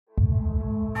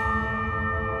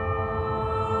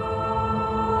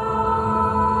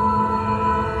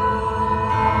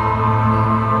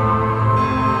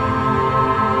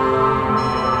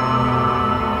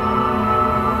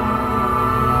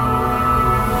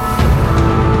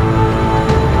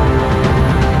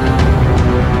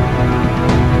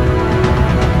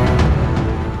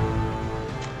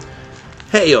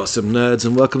Hey, awesome nerds,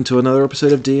 and welcome to another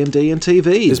episode of D&D and TV,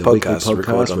 This the weekly podcast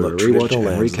podcast where we rewatch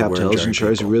and recap television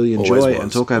shows we really enjoy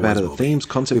and talk about how the themes,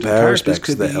 concepts, and characters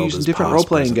could be used in different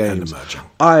role-playing games.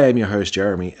 I am your host,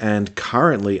 Jeremy, and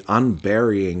currently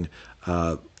unburying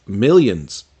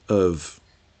millions of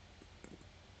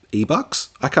E-bucks?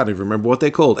 I can't even remember what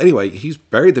they're called. Anyway, he's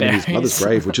buried them in his mother's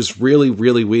grave, which is really,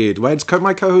 really weird. It's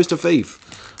my co-host, Afif.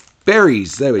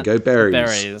 Berries. There we go, berries.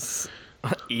 Berries.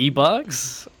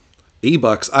 E-bucks?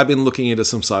 E-bucks. I've been looking into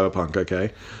some cyberpunk,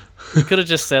 okay? You could have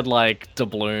just said, like,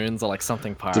 doubloons or, like,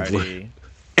 something piratey.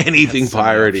 Anything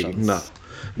piratey.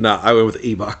 No, I went with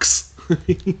E-bucks.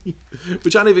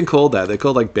 Which aren't even called that. They're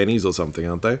called, like, bennies or something,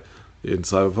 aren't they? In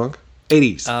cyberpunk?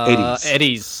 Eddies.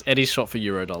 Eddies. Eddies short for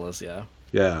Eurodollars, yeah.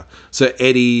 Yeah. So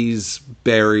eddies,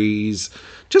 berries.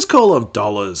 Just call them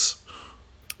dollars.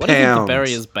 What do you think the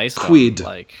berry is based on?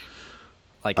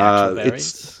 Like actual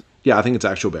berries? I think it's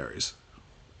actual berries.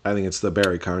 I think it's the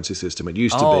berry currency system. It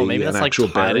used to be maybe that's an actual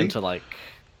like tied berry. into like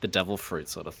the devil fruit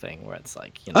sort of thing, where it's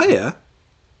like, you know. Oh yeah,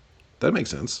 that makes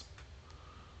sense.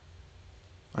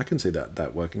 I can see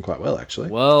that working quite well, actually.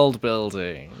 World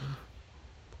building.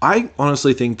 I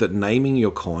honestly think that naming your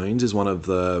coins is one of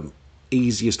the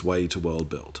easiest way to world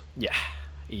build. Yeah,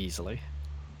 easily.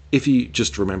 If you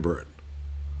just remember it.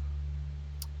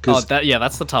 That's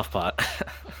the tough part.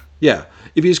 Yeah,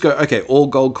 if you just go, okay, all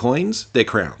gold coins, they're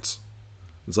crowns.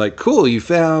 It's like, cool, you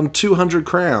found 200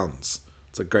 crowns.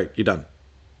 It's like, great, you're done.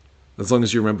 As long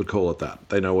as you remember to call it that.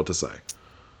 They know what to say.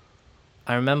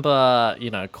 I remember,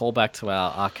 call back to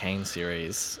our Arcane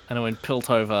series, and when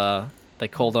Piltover, they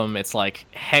call them, it's like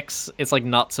hex, it's like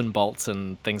nuts and bolts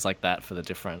and things like that for the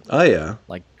different,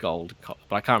 like gold,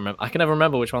 but I can't remember, I can never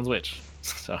remember which one's which,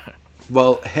 so.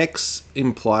 Well, hex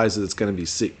implies that it's going to be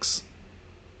 6.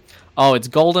 Oh, it's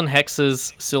golden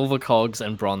hexes, silver cogs,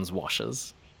 and bronze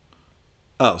washers.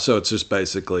 Oh, so it's just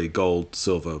basically gold,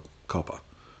 silver, copper.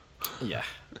 Yeah.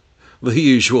 The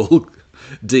usual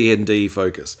D&D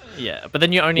focus. Yeah, but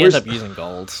then you only end up using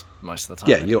gold most of the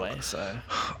time anyway, so...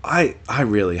 I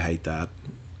really hate that.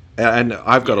 And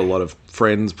I've got a lot of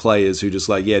friends, players, who just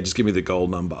like, just give me the gold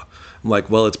number. I'm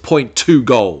like, well, it's 0.2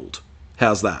 gold.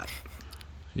 How's that?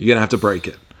 You're going to have to break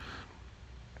it.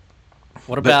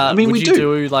 What about, would you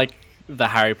do like the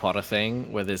Harry Potter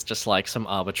thing where there's just like some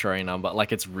arbitrary number,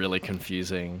 like it's really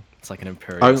confusing, it's like an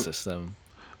imperial system?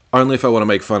 Only if I want to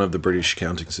make fun of the British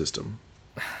counting system.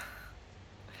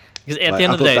 Because at the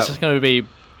end of the day, it's just going to be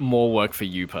more work for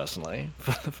you personally,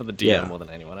 for the DM more than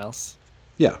anyone else.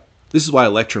 Yeah, this is why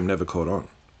Electrum never caught on.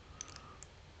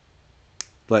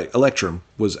 Like, Electrum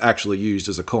was actually used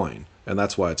as a coin, and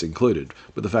that's why it's included.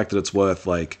 But the fact that it's worth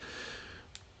like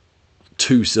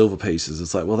 2 silver pieces,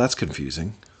 it's like, well, that's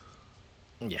confusing.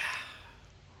 Yeah.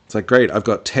 It's like, great, I've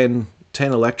got 10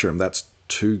 Electrum, that's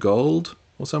 2 gold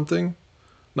or something?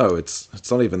 No, it's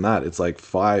not even that. It's like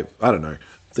 5, I don't know.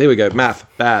 There we go, math,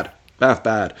 bad.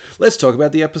 Let's talk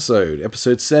about the episode.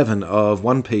 Episode 7 of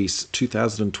One Piece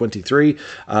 2023.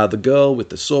 The Girl with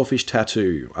the Sawfish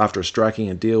Tattoo. After striking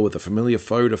a deal with a familiar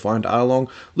foe to find Arlong,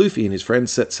 Luffy and his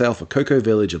friends set sail for Cocoa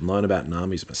Village and learn about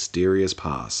Nami's mysterious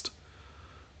past.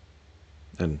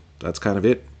 And that's kind of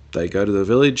it. They go to the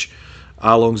village.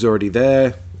 Arlong's already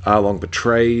there. Arlong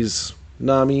betrays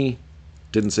Nami.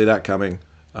 Didn't see that coming.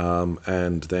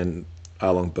 And then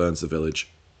Arlong burns the village.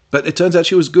 But it turns out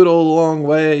she was good all along.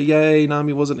 Yay,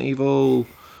 Nami wasn't evil.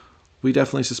 We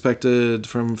definitely suspected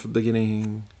from the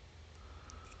beginning.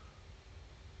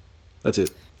 That's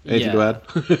it. Anything to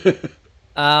add?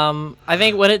 I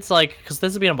think when it's like, because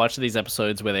there's been a bunch of these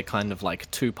episodes where they're kind of like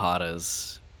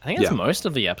two-parters. I think that's most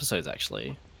of the episodes,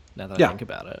 actually, now that I think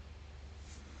about it.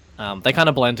 They kind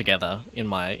of blend together in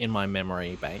my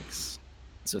memory banks.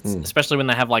 So it's, especially when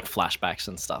they have like flashbacks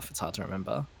and stuff, it's hard to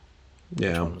remember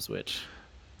which one was which.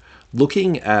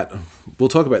 Looking at, we'll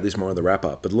talk about this more in the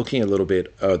wrap-up, but looking a little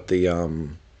bit at the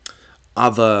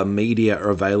other media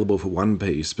available for One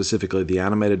Piece, specifically the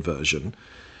animated version,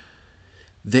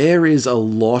 there is a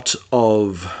lot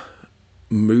of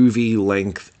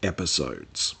movie-length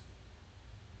episodes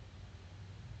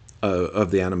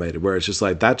of the animated, where it's just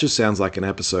like, that just sounds like an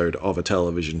episode of a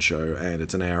television show, and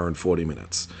it's an hour and 40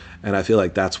 minutes. And I feel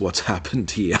like that's what's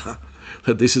happened here.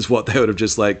 That this is what they would have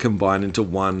just like combined into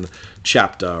one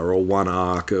chapter or one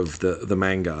arc of the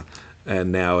manga,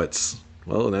 and now it's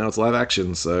live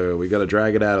action, so we got to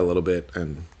drag it out a little bit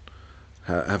and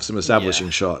have some establishing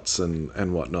shots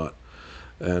and whatnot.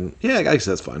 And yeah, I guess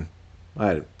that's fine.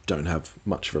 I don't have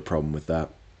much of a problem with that.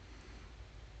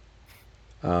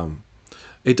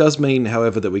 It does mean,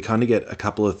 however, that we kind of get a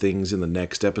couple of things in the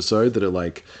next episode that are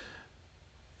like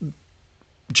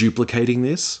duplicating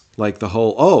this. Like the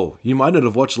whole, oh, you might not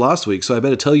have watched last week, so I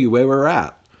better tell you where we're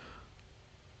at.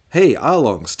 Hey,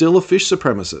 Arlong, still a fish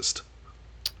supremacist.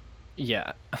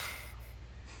 Yeah.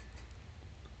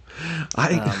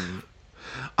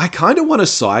 I kind of want to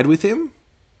side with him.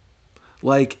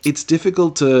 Like, it's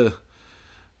difficult to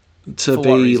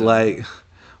be like,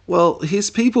 well,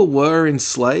 his people were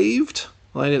enslaved.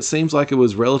 Like, it seems like it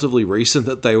was relatively recent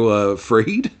that they were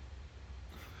freed.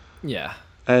 Yeah.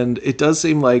 And it does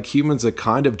seem like humans are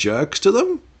kind of jerks to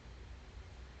them.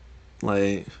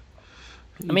 Like,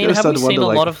 I mean, have we seen a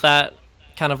lot of that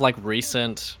kind of like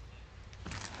recent,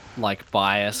 like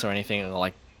bias or anything, or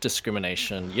like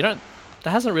discrimination? That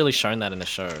hasn't really shown that in the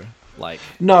show. Like,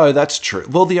 no, that's true.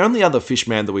 Well, the only other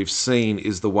fishman that we've seen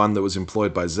is the one that was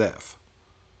employed by Zeph.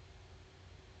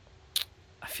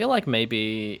 I feel like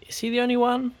maybe is he the only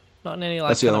one? Not in any like.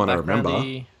 That's the only one I remember.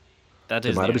 That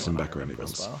there is might the have been some only one I background remember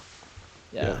events. as well.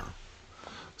 Yeah.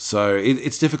 So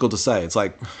it's difficult to say. It's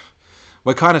like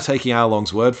we're kind of taking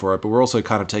Arlong's word for it, but we're also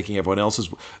kind of taking everyone else's.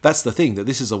 That's the thing, that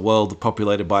this is a world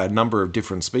populated by a number of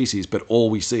different species, but all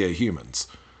we see are humans.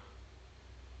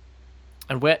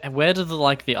 And where do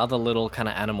the other little kind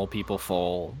of animal people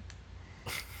fall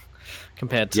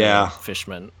compared to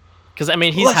fishmen? Because I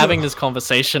mean, he's having this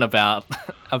conversation about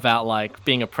like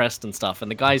being oppressed and stuff, and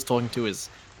the guy he's talking to is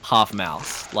half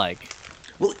mouse. Like,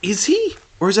 well, is he,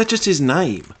 or is that just his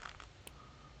name?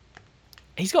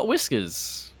 He's got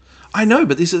whiskers. I know,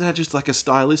 but this is just like a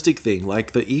stylistic thing,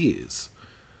 like the ears.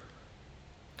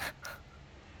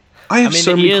 I have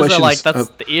so many questions.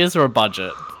 The ears are a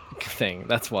budget thing.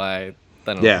 That's why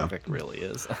they don't think it really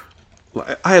is.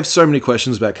 I have so many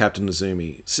questions about Captain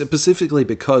Nezumi, specifically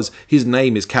because his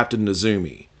name is Captain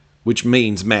Nezumi, which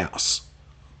means mouse.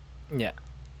 Yeah.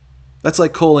 That's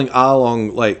like calling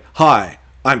Arlong, like, hi,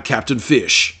 I'm Captain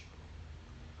Fish.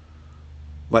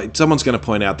 Like, someone's going to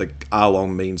point out that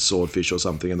Arlong means swordfish or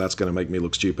something, and that's going to make me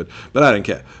look stupid. But I don't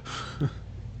care.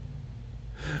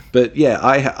 But yeah,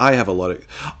 I have a lot of...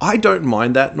 I don't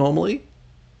mind that normally.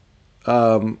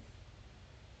 I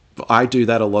do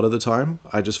that a lot of the time.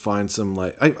 I just find some,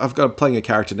 like... I've got playing a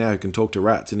character now who can talk to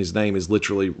rats, and his name is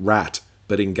literally Rat,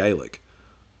 but in Gaelic.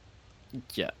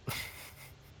 Yeah.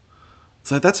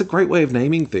 So that's a great way of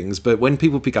naming things, but when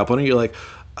people pick up on it, you're like...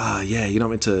 yeah, you're not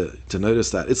meant to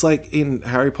notice that. It's like in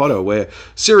Harry Potter where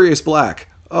Sirius Black,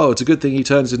 oh, it's a good thing he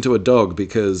turns into a dog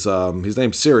because his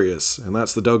name's Sirius, and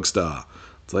that's the dog star.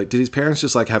 It's like, did his parents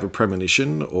just like have a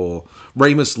premonition? Or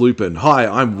Remus Lupin, hi,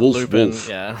 I'm Wolf.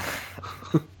 Yeah.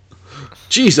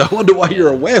 Jeez, I wonder why you're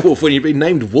a werewolf when you've been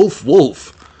named Wolf.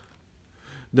 Was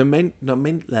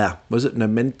it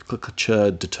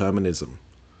nomenclature determinism?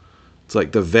 It's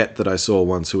like the vet that I saw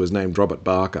once who was named Robert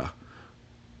Barker.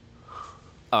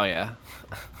 Oh, yeah.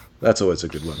 That's always a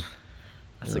good one.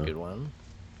 That's a good one.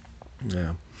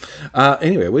 Yeah.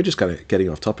 Anyway, we're just kind of getting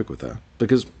off topic with that.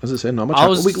 Because, as I said, not much I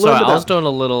was doing a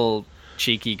little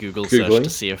cheeky Google search to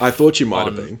see if... I thought you might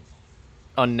have been.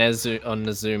 On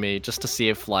Nezumi, just to see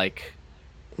if, like,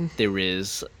 there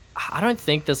is... I don't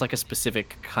think there's, like, a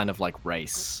specific kind of, like,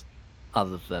 race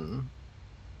other than...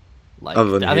 Like,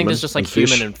 I think there's just, like,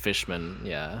 human and fishman,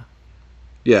 yeah.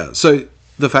 Yeah, so...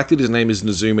 The fact that his name is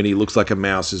Nezumi and he looks like a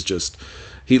mouse is just...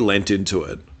 He lent into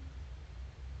it.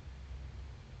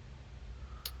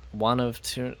 One of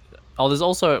two... Oh, there's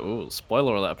also... Ooh,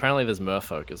 spoiler alert. Apparently there's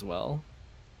merfolk as well.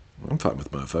 I'm fine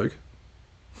with merfolk.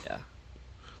 Yeah.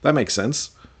 That makes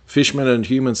sense. Fishmen and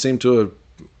humans seem to have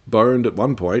boned at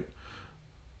one point.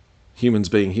 Humans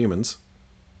being humans.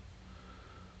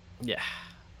 Yeah.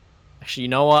 Actually, you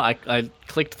know what? I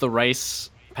clicked the race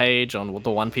page on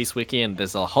the One Piece wiki, and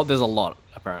there's a lot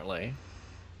apparently.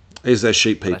 Is there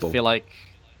sheep people? But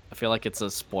I feel like it's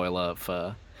a spoiler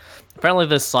for. Apparently,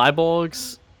 there's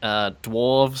cyborgs,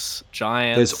 dwarves,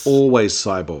 giants. There's always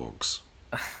cyborgs.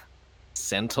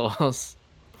 Centaurs,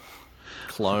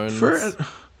 clones.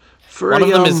 One of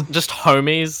them is just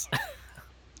homies.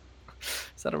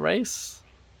 Is that a race?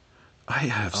 I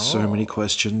have so many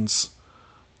questions.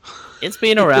 It's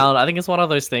been around. I think it's one of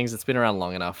those things. It's been around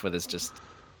long enough where there's just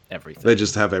everything. They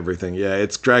just have everything. Yeah,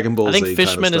 it's Dragon Ball Z. I think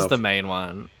Fishman kind of is the main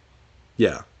one.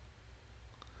 Yeah.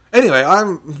 Anyway,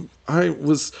 I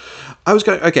was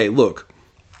going. Okay, look,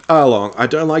 Arlong, I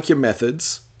don't like your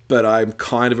methods, but I'm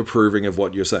kind of approving of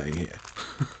what you're saying here.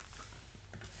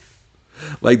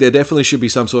 Like, there definitely should be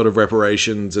some sort of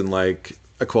reparations and like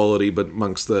equality, but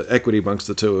equity amongst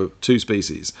the two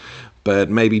species, but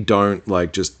maybe don't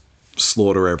like just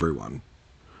slaughter everyone.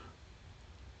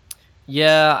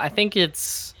 Yeah, I think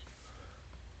it's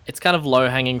kind of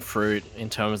low-hanging fruit in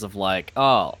terms of like,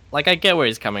 oh, like I get where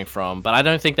he's coming from, but I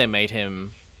don't think they made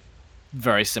him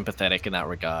very sympathetic in that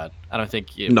regard. I don't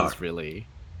think it No. was really.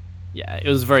 Yeah, it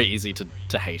was very easy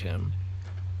to hate him.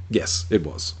 Yes, it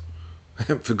was.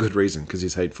 For good reason, because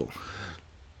he's hateful.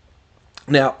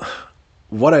 Now,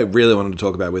 what I really wanted to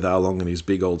talk about with Arlong and his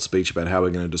big old speech about how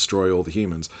we're going to destroy all the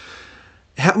humans,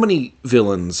 how many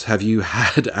villains have you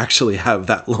had actually have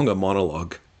that long a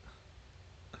monologue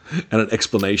and an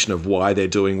explanation of why they're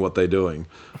doing what they're doing?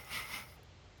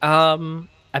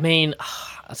 I mean,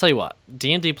 I'll tell you what,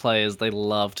 D&D players, they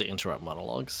love to interrupt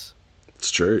monologues. It's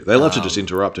true. They love to just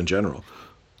interrupt in general.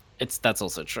 That's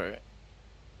also true.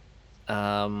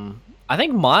 I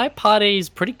think my party's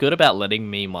pretty good about letting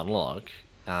me monologue.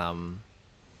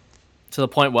 To the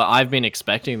point where I've been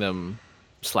expecting them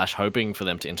 / hoping for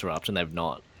them to interrupt, and they've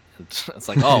not. It's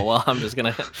like, oh well, I'm just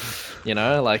gonna,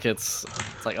 like it's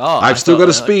like, oh, I've still got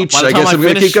a speech. I guess I'm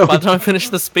gonna keep going. By the time I finish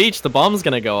the speech, the bomb's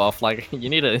gonna go off. Like, you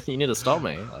need to stop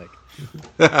me.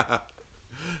 Like,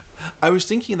 I was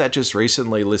thinking that just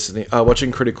recently,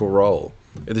 watching Critical Role.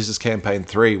 This is campaign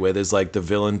 3, where there's like the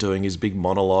villain doing his big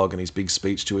monologue and his big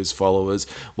speech to his followers,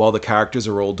 while the characters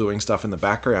are all doing stuff in the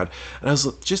background. And I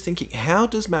was just thinking, how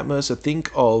does Matt Mercer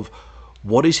think of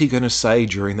what is he going to say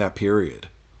during that period?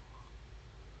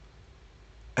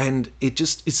 And it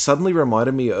suddenly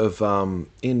reminded me of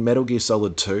in Metal Gear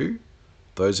Solid 2.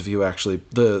 Those of you actually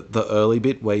the early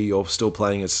bit where you're still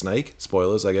playing as Snake.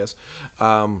 Spoilers, I guess.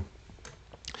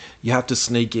 You have to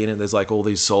sneak in, and there's like all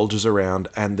these soldiers around,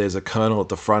 and there's a colonel at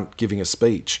the front giving a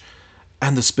speech,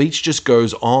 and the speech just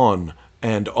goes on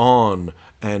and on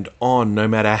and on, no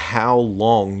matter how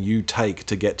long you take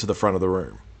to get to the front of the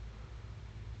room.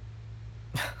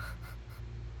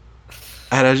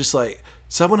 And I just like,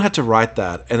 someone had to write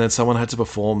that, and then someone had to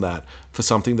perform that for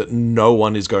something that no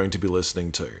one is going to be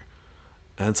listening to.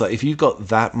 And it's like, if you've got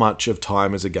that much of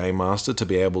time as a game master to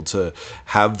be able to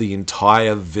have the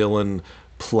entire villain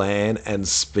plan and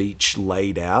speech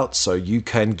laid out, so you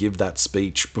can give that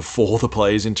speech before the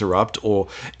players interrupt, or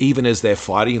even as they're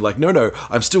fighting, like, no,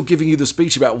 I'm still giving you the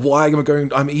speech about why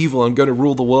I'm evil, I'm going to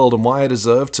rule the world, and why I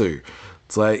deserve to.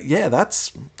 It's like, yeah,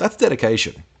 that's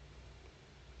dedication.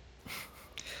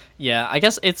 yeah, I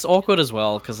guess it's awkward as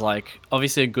well, because like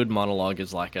obviously a good monologue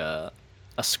is like a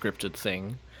scripted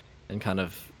thing, and kind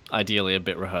of ideally a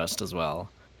bit rehearsed as well.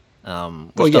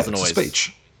 Which doesn't always. A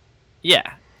speech.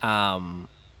 Yeah. I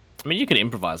mean, you could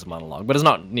improvise a monologue, but it's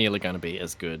not nearly going to be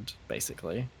as good,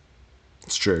 basically.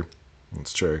 It's true.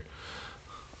 It's true.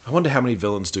 I wonder how many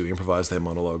villains do improvise their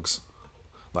monologues.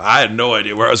 Like, I had no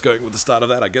idea where I was going with the start of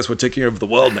that. I guess we're taking over the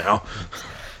world now.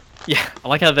 Yeah, I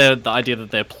like how the idea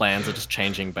that their plans are just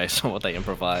changing based on what they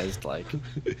improvised. Like,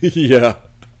 yeah.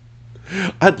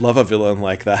 I'd love a villain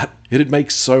like that. It'd make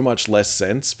so much less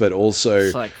sense, but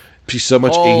also like, be so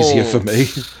much easier for me.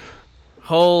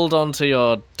 Hold on to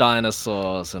your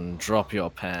dinosaurs and drop your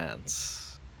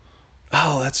pants.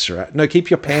 Oh, that's right. No, keep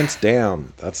your pants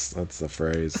down. That's the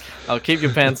phrase. Oh, keep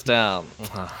your pants down.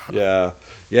 Yeah,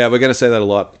 we're going to say that a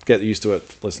lot. Get used to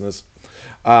it, listeners.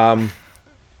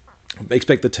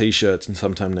 Expect the t-shirts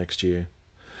sometime next year.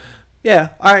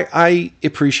 Yeah, I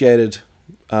appreciated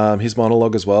his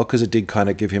monologue as well, because it did kind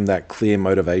of give him that clear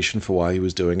motivation for why he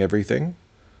was doing everything.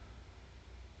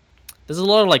 There's a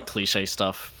lot of like cliche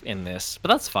stuff in this, but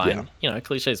that's fine. Yeah.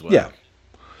 Cliches work.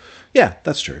 Yeah,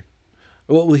 that's true.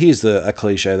 Well, here's a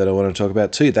cliche that I want to talk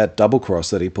about too. That double cross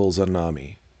that he pulls on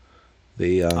Nami.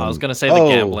 I was going to say the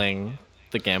gambling.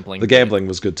 The gambling. The gambling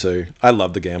was good too. I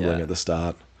love the gambling at the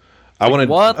start. I wanted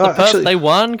what they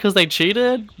won because they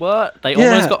cheated. What they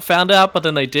almost got found out, but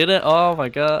then they did it. Oh my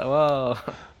god!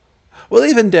 Whoa. Well,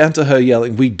 even down to her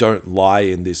yelling, "We don't lie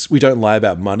in this. We don't lie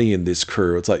about money in this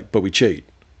crew." It's like, but we cheat.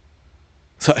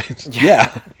 So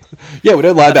yeah, we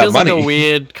don't lie about money. Feels like a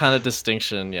weird kind of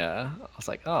distinction. Yeah, I was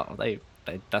like, oh, they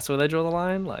that's where they draw the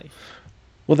line. Like,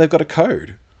 well, they've got a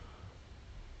code.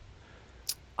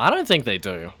 I don't think they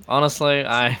do. Honestly,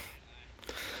 I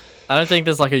don't think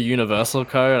there's like a universal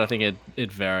code. I think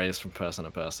it varies from person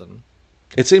to person.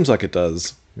 It seems like it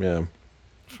does. Yeah.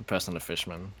 From person to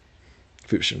fishman.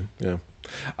 Fishman, yeah.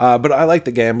 But I like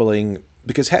the gambling,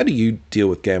 because how do you deal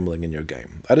with gambling in your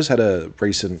game? I just had a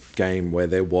recent game where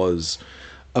there was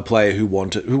a player who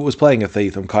was playing a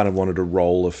thief and kind of wanted to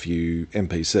roll a few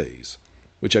NPCs,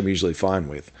 which I'm usually fine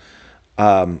with.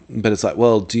 But it's like,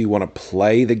 well, do you want to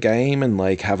play the game and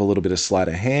like have a little bit of sleight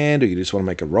of hand, or you just want to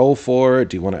make a roll for it?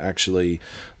 Do you want to actually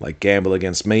like gamble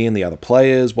against me and the other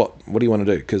players? What do you want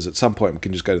to do? Because at some point we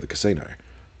can just go to the casino.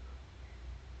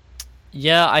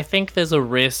 Yeah, I think there's a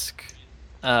risk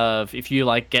of, if you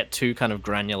like get too kind of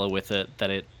granular with it,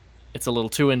 that it's a little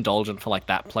too indulgent for like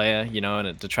that player, and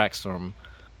it detracts from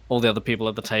all the other people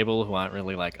at the table who aren't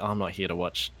really like, oh, I'm not here to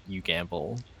watch you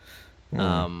gamble.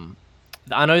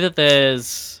 I know that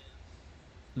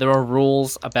there are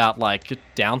rules about like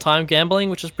downtime gambling,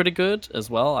 which is pretty good as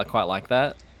well. I quite like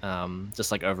that.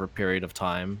 Just like over a period of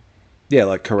time. Yeah,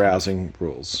 like carousing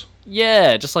rules.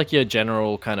 Yeah, just like your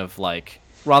general kind of like,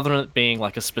 rather than it being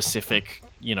like a specific,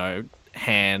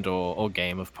 hand or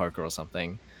game of poker or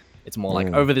something, it's more like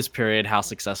over this period, how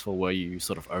successful were you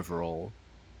sort of overall?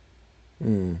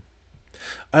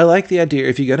 I like the idea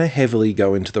if you're going to heavily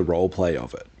go into the role play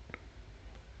of it.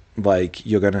 Like,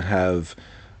 you're going to have,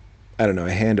 I don't know,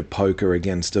 a hand of poker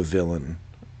against a villain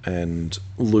and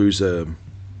loses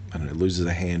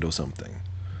a hand or something.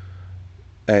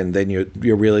 And then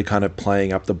you're really kind of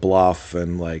playing up the bluff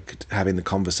and like having the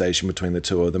conversation between the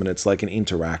two of them, and it's like an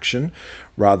interaction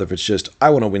rather if it's just,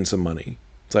 I want to win some money.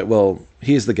 It's like, well,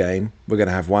 here's the game. We're going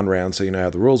to have one round so you know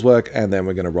how the rules work, and then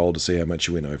we're going to roll to see how much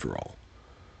you win overall.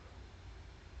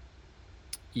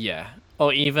 Yeah.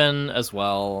 Or even as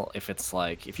well, if it's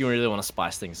like, if you really want to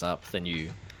spice things up, then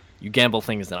you gamble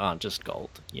things that aren't just gold.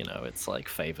 It's like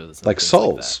favors. And like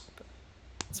souls. Like that.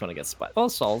 That's when it gets spiced. Oh,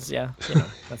 souls, yeah.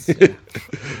 That's, yeah.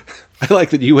 I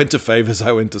like that you went to favors,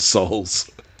 I went to souls.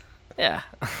 Yeah.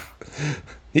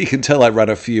 You can tell I run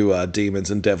a few demons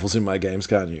and devils in my games,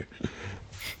 can't you?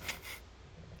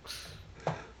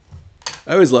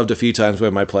 I always loved a few times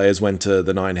where my players went to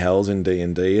the 9 hells in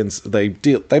D&D, and they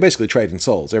basically trade in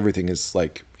souls. Everything is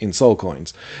like in soul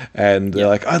coins, and they're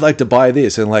like, I'd like to buy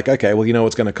this, and like, okay, well, you know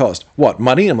what's going to cost? What,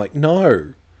 money? I'm like,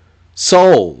 no,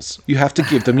 souls. You have to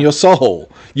give them your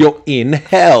soul. You're in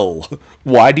hell.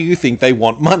 Why do you think they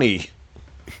want money?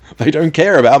 They don't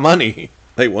care about money.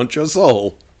 They want your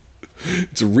soul.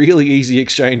 It's a really easy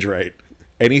exchange rate.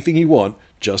 Anything you want,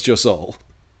 just your soul.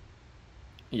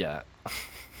 Yeah.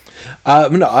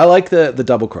 No, I like the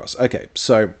double cross. Okay,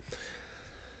 so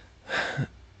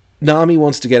Nami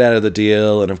wants to get out of the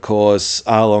deal, and of course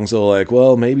Arlong's all like,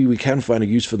 well, maybe we can find a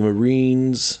use for the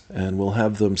Marines, and we'll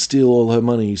have them steal all her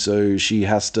money, so she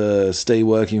has to stay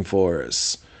working for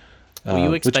us. Were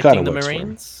you expecting the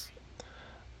Marines?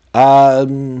 Like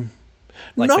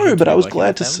no, but I was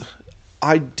glad to.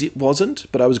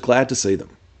 Wasn't, but I was glad to see them.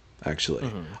 Actually,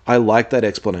 I liked that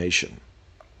explanation,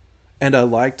 and I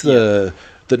liked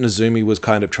that Nezumi was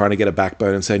kind of trying to get a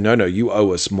backbone and say, no, you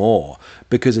owe us more,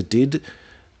 because it did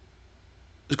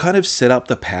kind of set up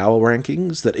the power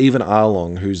rankings that even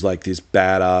Arlong, who's like this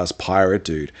badass pirate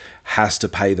dude, has to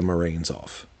pay the Marines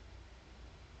off.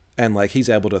 And like he's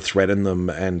able to threaten them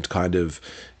and kind of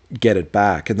get it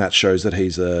back, and that shows that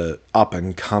he's a up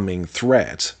and coming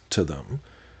threat to them.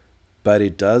 But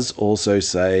it does also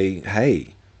say,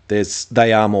 hey,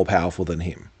 they are more powerful than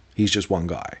him. He's just one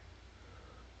guy.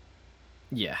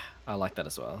 Yeah, I like that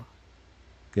as well.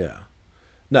 Yeah.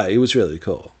 No, it was really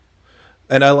cool.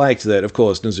 And I liked that, of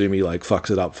course, Nezumi like fucks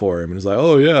it up for him and is like,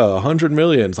 oh yeah, 100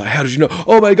 million. It's like, how did you know?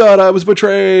 Oh my god, I was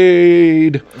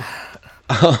betrayed!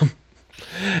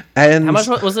 And how much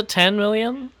was it? 10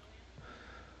 million?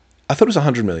 I thought it was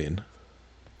 100 million.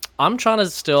 I'm trying to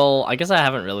still, I guess I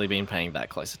haven't really been paying that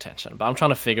close attention, but I'm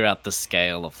trying to figure out the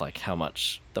scale of like how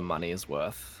much the money is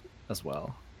worth as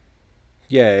well.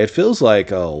 Yeah, it feels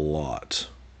like a lot.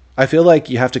 I feel like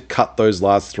you have to cut those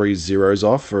last 3 zeros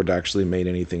off for it to actually mean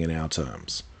anything in our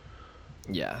terms.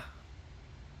 Yeah.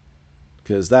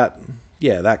 Because that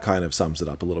kind of sums it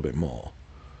up a little bit more.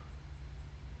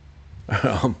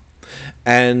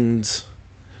 And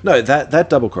no, that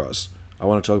double cross I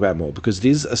want to talk about more, because it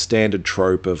is a standard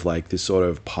trope of like this sort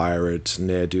of pirate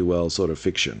ne'er-do-well sort of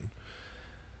fiction.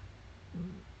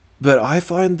 But I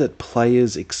find that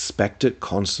players expect it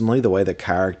constantly, the way that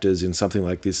characters in something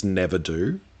like this never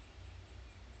do.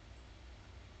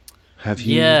 Have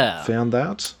you found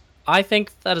that? I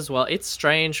think that as well. It's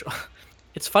strange.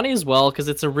 It's funny as well, because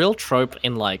it's a real trope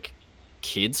in like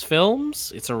kids'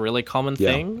 films. It's a really common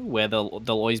thing where there'll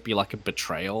always be like a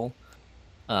betrayal.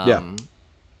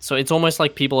 So it's almost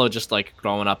like people are just like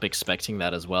growing up expecting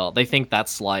that as well. They think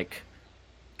that's like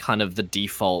kind of the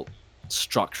default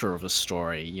structure of a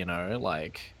story,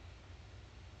 like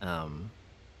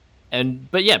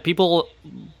but yeah, people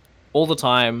all the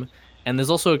time. And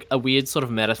there's also a weird sort of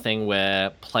meta thing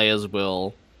where players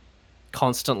will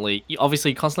constantly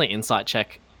insight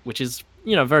check, which is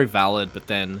very valid, but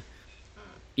then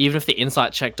even if the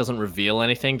insight check doesn't reveal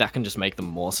anything, that can just make them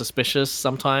more suspicious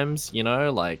sometimes,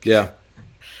 like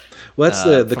well, that's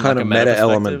the kind of meta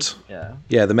element.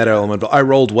 Yeah, the meta element. But I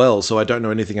rolled well, so I don't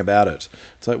know anything about it.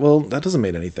 It's like, well, that doesn't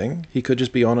mean anything. He could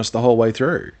just be honest the whole way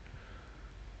through.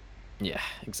 Yeah,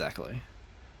 exactly.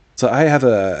 So I have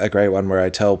a great one where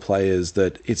I tell players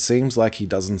that it seems like he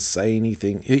doesn't say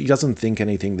anything. He doesn't think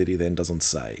anything that he then doesn't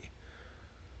say.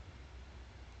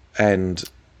 And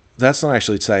that's not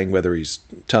actually saying whether he's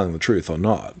telling the truth or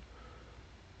not.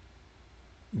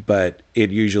 But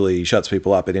it usually shuts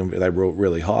people up and they roll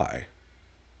really high.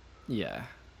 Yeah.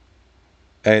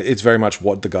 And it's very much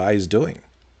what the guy is doing.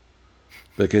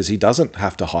 Because he doesn't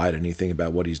have to hide anything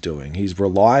about what he's doing. He's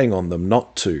relying on them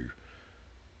not to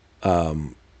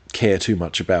care too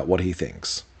much about what he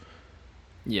thinks.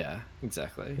 Yeah,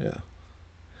 exactly. Yeah.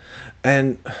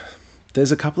 And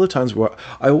there's a couple of times where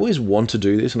I always want to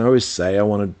do this, and I always say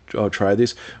I'll try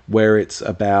this, where it's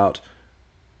about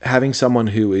having someone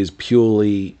who is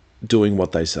purely doing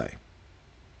what they say.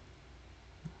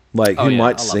 Like, who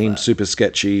might seem super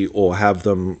sketchy, or have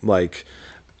them, like,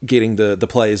 getting the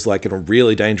players, like, in a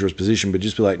really dangerous position, but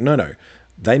just be like, no.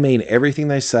 They mean everything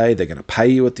they say. They're going to pay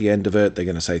you at the end of it. They're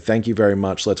going to say, thank you very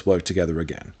much. Let's work together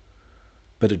again.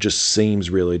 But it just seems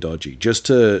really dodgy, just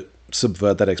to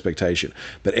subvert that expectation.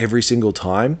 But every single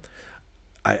time,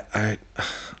 I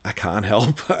can't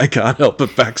help. I can't help but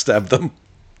backstab them.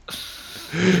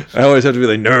 I always have to be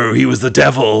like, no, he was the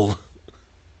devil.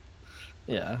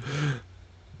 Yeah.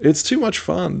 It's too much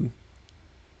fun.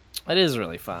 It is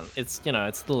really fun. It's,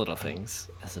 it's the little things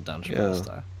as a dungeon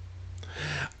master.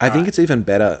 I think it's even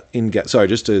better in... Sorry,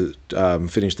 just to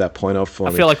finish that point off for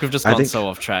me. I feel like we've just gone so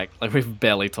off track. Like, we've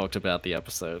barely talked about the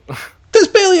episode. There's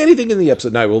barely anything in the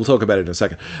episode. No, we'll talk about it in a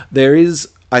second. There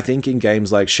is, I think, in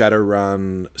games like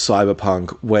Shadowrun,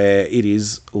 Cyberpunk, where it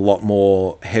is a lot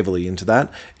more heavily into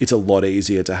that, it's a lot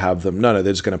easier to have them... No,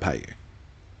 they're just going to pay you.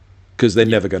 Because they're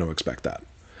never going to expect that.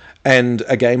 And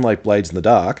a game like Blades in the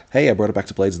Dark... Hey, I brought it back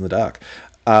to Blades in the Dark.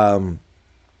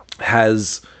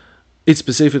 Has... It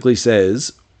specifically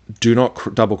says, do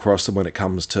not double-cross them when it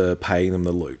comes to paying them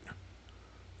the loot.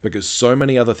 Because so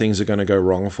many other things are going to go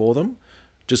wrong for them.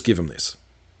 Just give them this.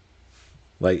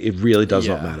 Like, it really does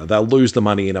not matter. They'll lose the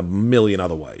money in a million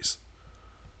other ways.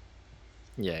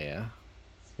 Yeah.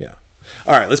 All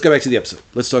right, let's go back to the episode.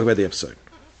 Let's talk about the episode.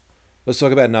 Let's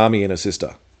talk about Nami and her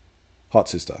sister. Hot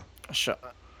sister. Sure.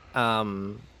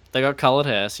 They got coloured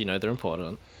hair, so they're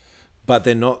important. But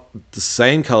they're not the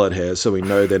same coloured hair, so we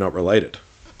know they're not related.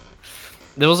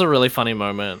 There was a really funny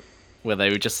moment where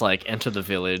they would just, like, enter the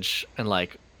village and,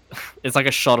 like, it's like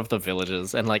a shot of the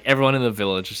villagers, and, like, everyone in the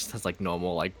village just has, like,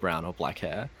 normal, like, brown or black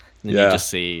hair. And then you just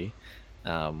see,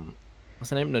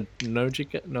 what's her name?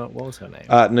 Nojiko? No, what was her name?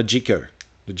 Najiko.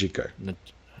 Najiko.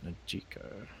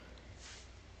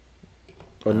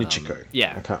 Or Nichiko.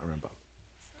 Yeah. I can't remember.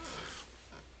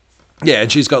 Yeah,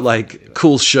 and she's got, like,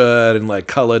 cool shirt and, like,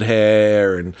 coloured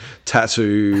hair and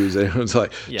tattoos. And it's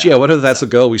like, gee, I wonder if that's the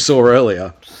girl we saw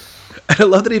earlier. And I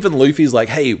love that even Luffy's like,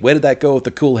 hey, where did that girl with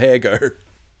the cool hair go?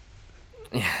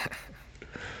 Yeah.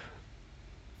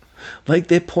 Like,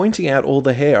 they're pointing out all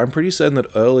the hair. I'm pretty certain that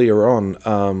earlier on,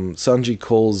 Sanji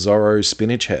calls Zoro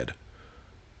Spinach Head.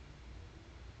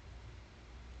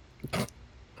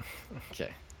 Okay.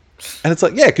 And it's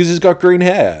like, yeah, because he's got green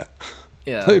hair.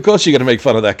 Yeah. Of course you're going to make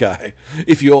fun of that guy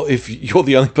if you're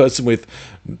the only person with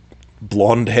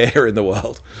blonde hair in the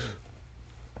world.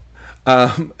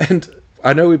 And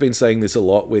I know we've been saying this a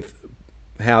lot with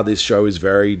how this show is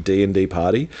very D&D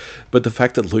party, but the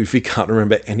fact that Luffy can't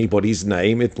remember anybody's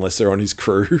name unless they're on his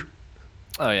crew.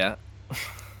 Oh yeah.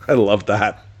 I love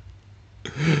that.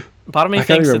 Part of me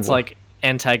thinks it's like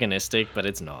antagonistic, but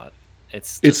it's not.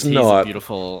 He's a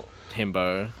beautiful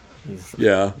himbo.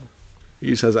 Yeah. He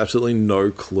just has absolutely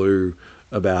no clue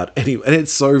about any... And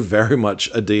it's so very much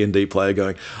a D&D player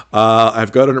going,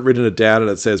 I've got it written it down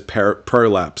and it says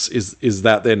Prolapse. Is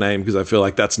that their name? Because I feel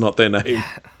like that's not their name.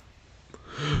 Yeah.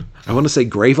 I want to say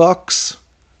Gravox.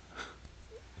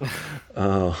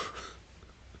 I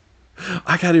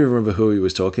can't even remember who he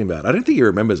was talking about. I don't think he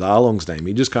remembers Arlong's name.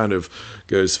 He just kind of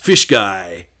goes, Fish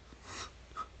Guy.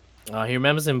 Oh, he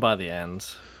remembers him by the end.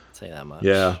 I'll say that much.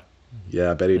 Yeah,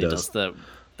 I bet he does. He does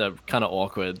the kind of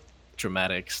awkward,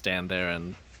 dramatic stand there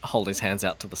and hold his hands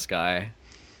out to the sky.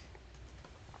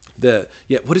 What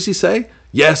does he say?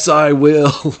 Yes, I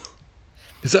will.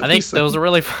 I think there was a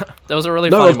really funny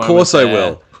moment. No, of course I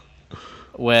will.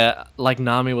 Where like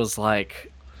Nami was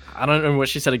like, I don't remember what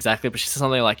she said exactly, but she said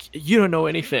something like, "You don't know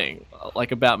anything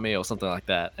like about me" or something like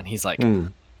that, and he's like,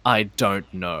 "I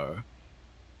don't know."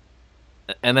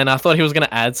 And then I thought he was going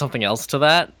to add something else to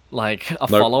that, like a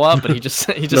follow-up, but he just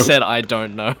said, "I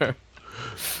don't know."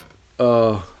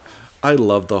 I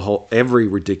love every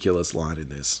ridiculous line in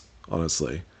this,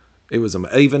 honestly. It was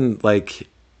even like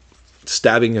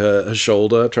stabbing her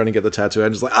shoulder, trying to get the tattoo,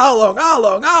 and just like, Arlong.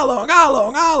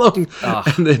 Oh.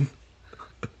 And then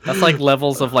That's like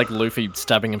levels of like Luffy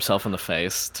stabbing himself in the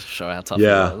face to show how tough he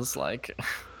Yeah. was. Like,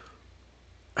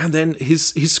 And then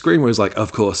his scream was like,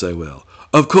 "Of course I will.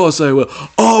 Of course I will.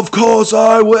 Of course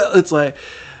I will." It's like,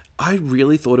 I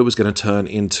really thought it was going to turn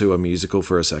into a musical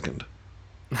for a second.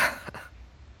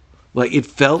 Like, it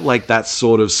felt like that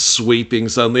sort of sweeping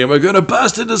suddenly, and we're going to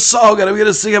burst into song, and we're going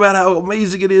to sing about how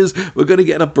amazing it is. We're going to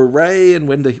get a beret, and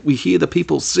when we hear the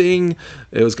people sing,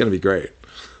 it was going to be great.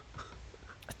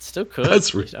 it still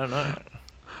could. You don't know.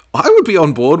 I would be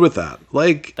on board with that.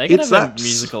 Like, They could it's have a that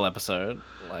musical episode.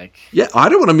 Like, Yeah, I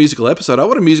don't want a musical episode. I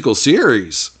want a musical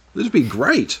series. This would be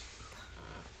great.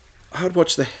 I would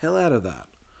watch the hell out of that.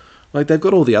 Like, they've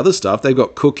got all the other stuff. They've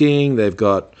got cooking. They've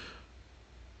got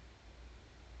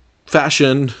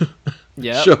fashion.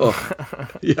 yeah, Sure.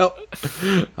 Yep.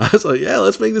 I was like, yeah,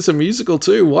 let's make this a musical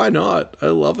too. Why not? I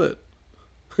love it.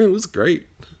 It was great.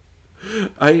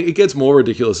 It gets more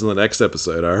ridiculous in the next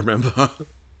episode, I remember.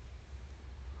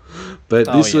 But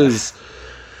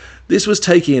this was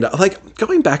taking it, like,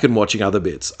 going back and watching other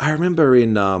bits. I remember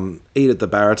in Eat at the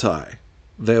Baratai,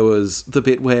 there was the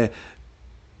bit where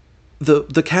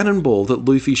the cannonball that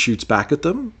Luffy shoots back at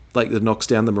them, like, that knocks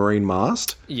down the marine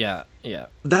mast. yeah.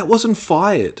 That wasn't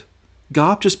fired.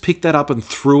 Garp just picked that up and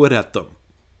threw it at them.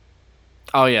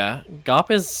 Oh yeah,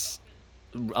 Garp is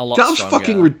a lot Garp's stronger.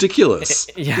 fucking ridiculous.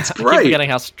 Yeah, it's great.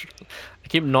 I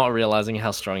keep not realizing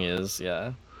how strong he is.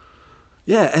 Yeah.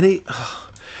 Yeah, and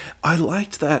I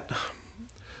liked that.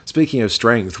 Speaking of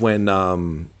strength, when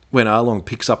Arlong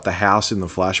picks up the house in the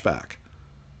flashback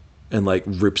and, like,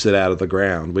 rips it out of the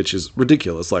ground, which is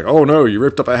ridiculous. Like, oh no, you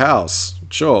ripped up a house,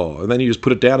 sure, and then you just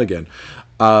put it down again.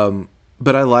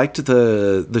 But I liked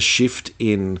the shift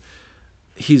in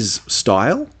his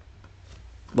style,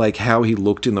 like how he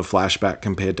looked in the flashback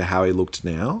compared to how he looked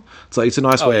now. It's like, it's a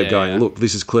nice way of going, look,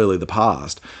 this is clearly the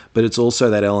past, but it's also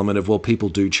that element of, well, people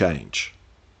do change.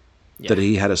 Yeah. That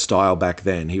he had a style back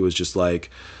then. He was just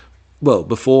like, well,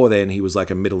 before then he was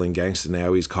like a middling gangster.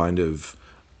 Now he's kind of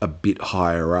a bit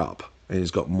higher up and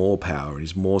he's got more power and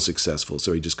he's more successful.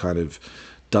 So he just kind of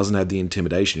doesn't have the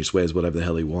intimidation. He just wears whatever the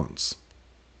hell he wants.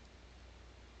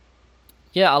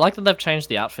 Yeah, I like that they've changed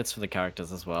the outfits for the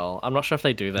characters as well. I'm not sure if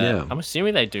they do that. Yeah. I'm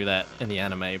assuming they do that in the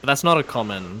anime, but that's not a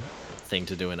common thing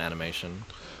to do in animation.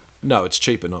 No, it's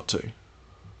cheaper not to.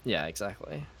 Yeah,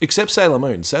 exactly. Except Sailor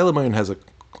Moon. Sailor Moon has a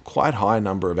quite high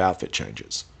number of outfit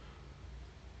changes.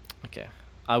 Okay.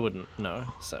 I wouldn't know,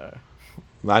 so...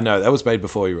 I know, that was made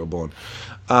before you were born.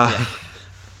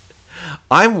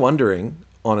 I'm wondering,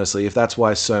 honestly, if that's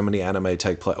why so many anime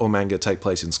or manga take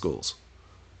place in schools.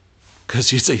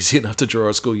 Because it's easy enough to draw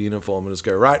a school uniform and just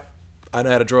go, right, I know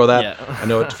how to draw that. Yeah. I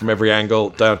know it from every angle.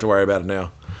 Don't have to worry about it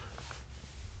now.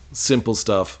 Simple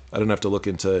stuff. I don't have to look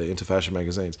into fashion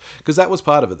magazines. Because that was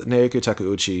part of it. That Naoko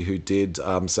Takeuchi, who did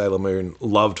Sailor Moon,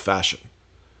 loved fashion.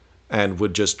 And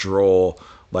would just draw,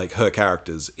 like, her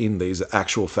characters in these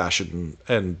actual fashion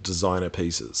and designer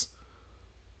pieces.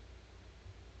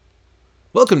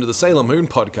 Welcome to the Sailor Moon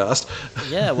podcast.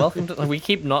 Yeah, welcome to... We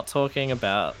keep not talking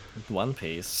about One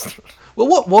Piece.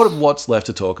 Well, what's left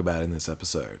to talk about in this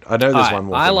episode? I know there's one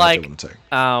more thing I want to.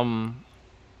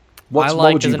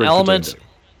 What would you bring an element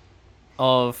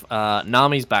of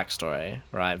Nami's backstory,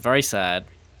 right? Very sad.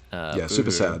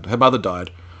 Super sad. Her mother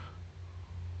died.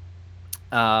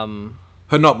 Her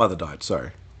not mother died,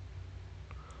 sorry.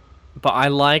 But I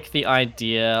like the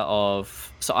idea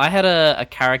of... So I had a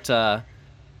character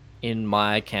in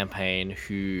my campaign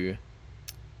who...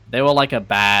 They were like a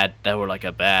bad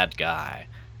guy.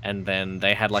 And then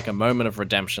they had like a moment of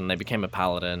redemption. They became a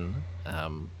paladin,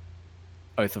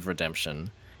 Oath of Redemption.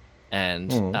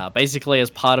 And basically as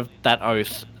part of that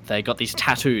oath, they got these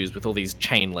tattoos with all these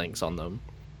chain links on them.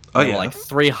 Like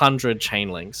 300 chain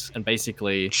links. And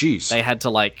basically they had to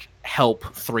like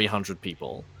help 300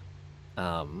 people.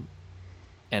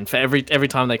 And for every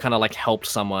time they kind of like helped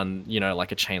someone, you know,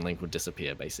 like a chain link would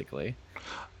disappear basically.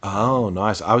 Oh,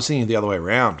 nice. I was thinking the other way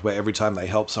around, where every time they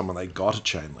helped someone, they got a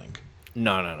chain link.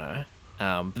 No.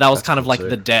 That was kind of like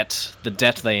the debt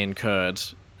they incurred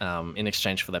in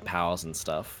exchange for their powers and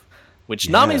stuff. Which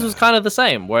Nami's was kind of the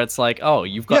same, where it's like, oh,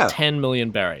 you've got 10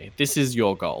 million berry. This is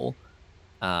your goal.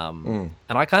 And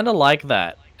I kind of like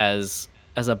that as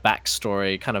a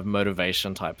backstory, kind of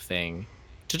motivation type thing.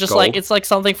 To just like, it's like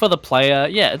something for the player.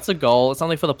 Yeah, it's a goal. It's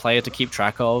something for the player to keep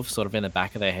track of, sort of in the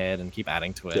back of their head and keep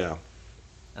adding to it. Yeah.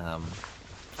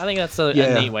 I think that's a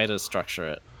neat way to structure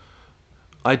it.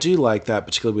 I do like that,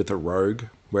 particularly with a rogue,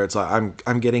 where it's like,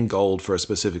 I'm getting gold for a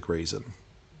specific reason.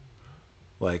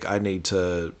 Like, I need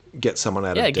to get someone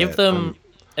out of debt. Yeah, give them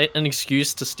an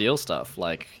excuse to steal stuff.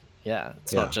 Like,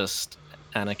 it's not just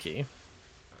anarchy.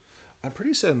 I'm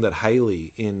pretty certain that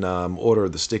Haley in Order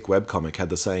of the Stick webcomic had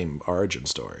the same origin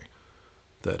story.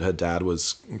 That her dad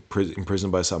was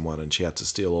imprisoned by someone and she had to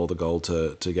steal all the gold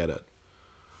to get it.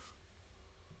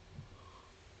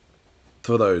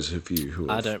 For those of you who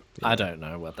have, I don't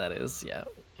know what that is. Yeah.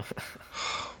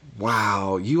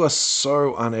 Wow, you are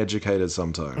so uneducated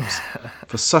sometimes.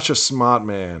 For such a smart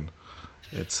man.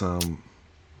 It's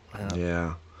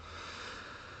yeah.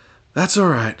 That's all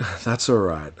right. That's all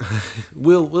right.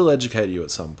 We'll educate you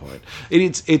at some point.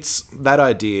 It's that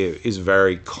idea is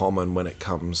very common when it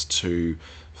comes to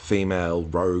female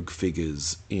rogue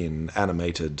figures in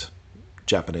animated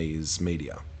Japanese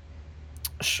media.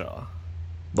 Sure.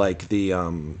 Like the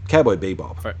Cowboy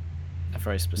Bebop,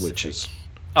 Very specific. which is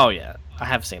Oh yeah, I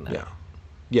have seen that.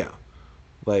 yeah.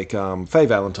 Like Faye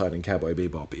Valentine in Cowboy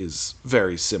Bebop is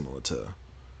very similar to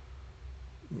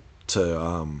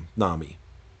Nami.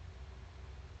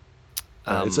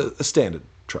 It's a standard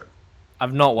trope.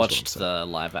 I've not watched the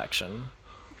live action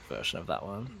version of that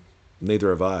one. Neither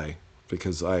have I,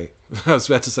 because I was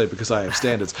about to say because I have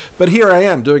standards. But here I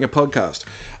am doing a podcast.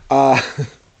 I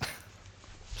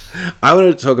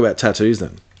wanted to talk about tattoos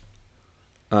then,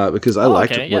 because I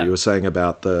liked what you were saying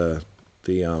about the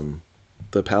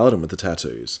paladin with the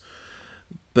tattoos.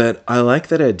 But I like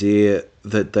that idea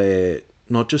that they're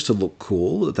not just to look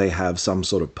cool, that they have some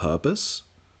sort of purpose.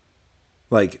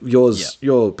 Like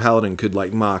your paladin could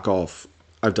like mark off,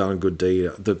 I've done a good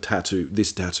deed.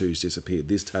 This tattoo's disappeared.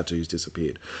 This tattoo's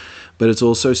disappeared. But it's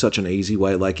also such an easy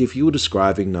way. Like if you were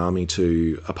describing Nami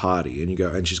to a party and you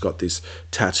go, and she's got this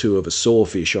tattoo of a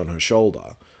sawfish on her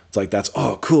shoulder. It's like, that's,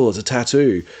 oh, cool, it's a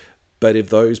tattoo. But if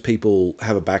those people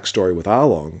have a backstory with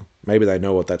Arlong, maybe they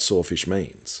know what that sawfish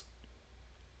means.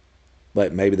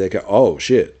 Like maybe they go, oh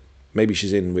shit, maybe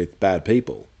she's in with bad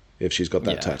people if she's got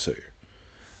that tattoo.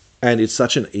 And it's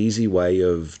such an easy way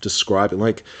of describing.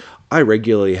 Like, I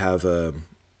regularly have a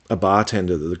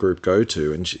bartender that the group go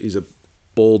to, and he's a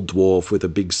bald dwarf with a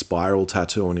big spiral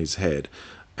tattoo on his head,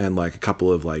 and like a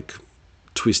couple of like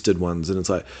twisted ones. And it's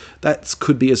like, that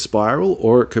could be a spiral,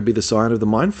 or it could be the sign of the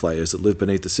mind flayers that live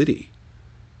beneath the city.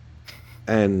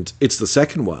 And it's the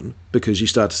second one, because you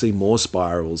start to see more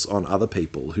spirals on other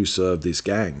people who serve this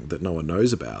gang that no one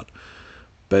knows about.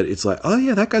 But it's like, oh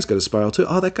yeah, that guy's got a spiral too.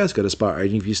 Oh, that guy's got a spiral.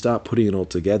 And if you start putting it all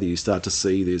together, you start to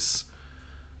see this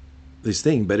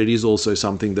thing. But it is also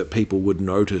something that people would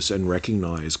notice and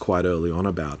recognize quite early on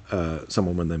about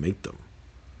someone when they meet them.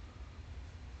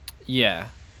 Yeah.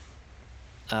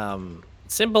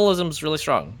 Symbolism's really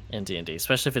strong in D&D,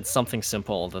 especially if it's something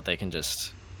simple that they can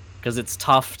just... Because it's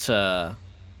tough to...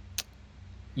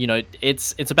 You know,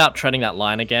 it's about treading that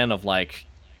line again of like,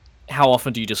 how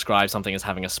often do you describe something as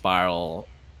having a spiral?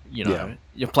 You know,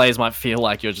 your players might feel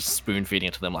like you're just spoon feeding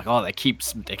it to them, like, oh, they keep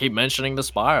mentioning the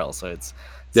spiral, so it's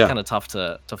kind of tough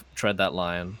to tread that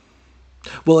line.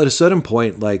 Well, at a certain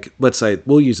point, like, let's say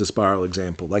we'll use a spiral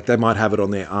example, like they might have it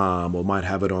on their arm or might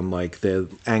have it on like their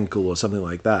ankle or something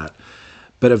like that.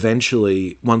 But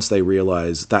eventually, once they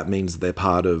realize that means they're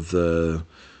part of the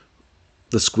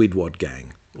Squidward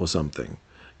gang or something,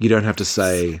 you don't have to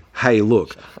say, hey,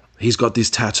 look, he's got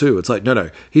this tattoo. It's like, no,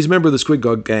 he's a member of the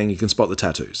Squidward gang. You can spot the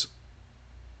tattoos.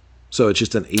 So it's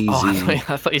just an easy... Oh,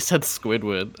 I thought you said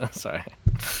Squidward. Sorry.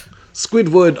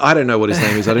 Squidward, I don't know what his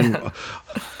name is.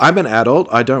 I'm an adult.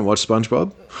 I don't watch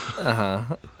SpongeBob.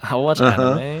 I watch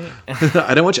anime.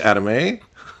 I don't watch anime.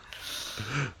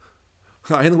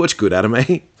 I only watch good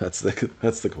anime. That's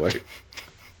the quote.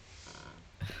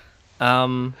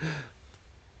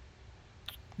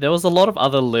 There was a lot of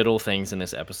other little things in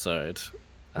this episode,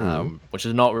 which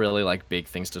is not really like big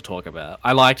things to talk about.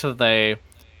 I liked that there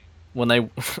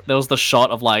was the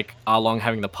shot of like Arlong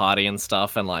having the party and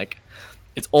stuff, and like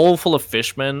it's all full of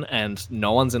fishmen and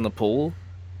no one's in the pool.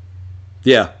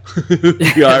 Yeah,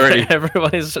 the irony.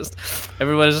 everybody's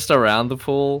just around the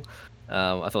pool.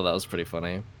 I thought that was pretty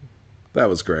funny. That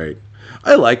was great.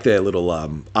 I like their little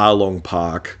Arlong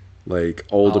Park, like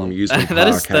old amusement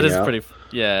park. That is pretty.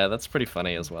 Yeah, that's pretty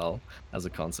funny as well as a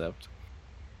concept.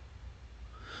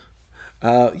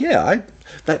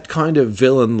 That kind of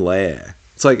villain lair.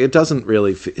 It's like, it doesn't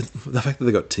really fit. The fact that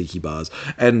they got tiki bars.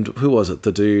 And who was it?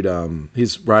 The dude,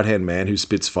 his right-hand man who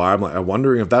spits fire. I'm like, I'm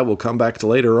wondering if that will come back to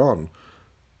later on.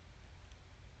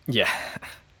 Yeah.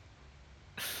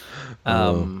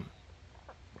 But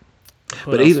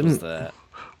even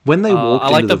when they walked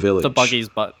into the village... the buggies,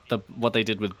 but what they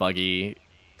did with Buggy.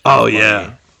 Oh,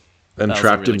 yeah. And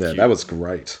trapped him there. Cute. That was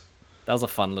great. That was a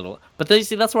fun little... But that's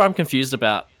where I'm confused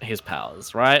about his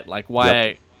powers, right? Like,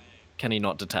 why can he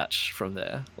not detach from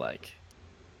there? Like,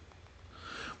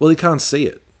 well, he can't see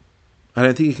it. I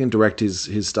don't think he can direct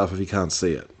his stuff if he can't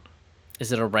see it.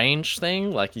 Is it a range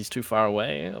thing? Like he's too far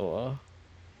away, or?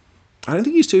 I don't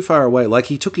think he's too far away. Like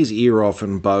he took his ear off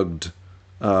and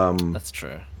That's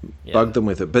true. Yeah, bugged them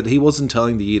with it, but he wasn't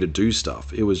telling the ear to do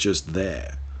stuff. It was just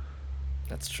there.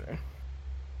 that's true.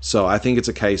 So I think it's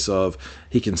a case of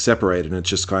he can separate it and it's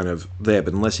just kind of there,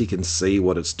 but unless he can see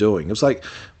what it's doing, it's like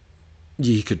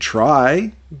you could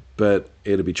try, but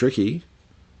it'd be tricky.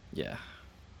 Yeah.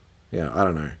 Yeah, I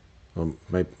don't know.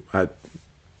 Maybe I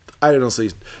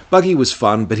honestly, Buggy was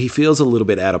fun, but he feels a little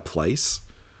bit out of place.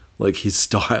 Like his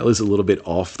style is a little bit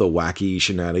off the wacky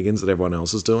shenanigans that everyone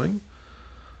else is doing.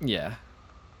 Yeah.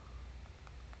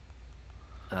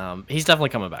 He's definitely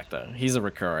coming back though. He's a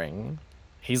recurring.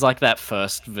 He's like that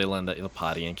first villain that the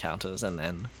party encounters, and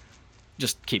then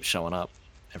just keeps showing up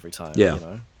every time. Yeah. You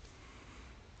know.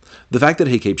 The fact that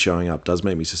he keeps showing up does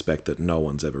make me suspect that no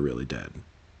one's ever really dead.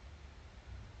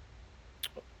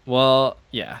 Well,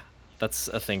 yeah, that's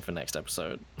a thing for next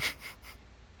episode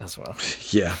as well.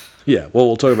 Yeah, yeah. Well,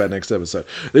 we'll talk about next episode.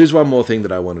 There's one more thing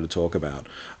that I wanted to talk about,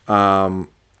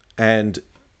 and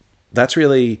that's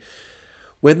really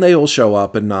when they all show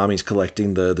up and Nami's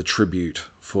collecting the tribute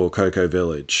for Coco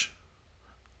Village.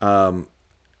 It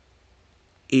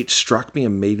struck me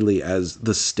immediately as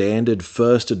the standard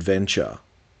first adventure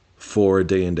for a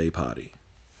D&D party.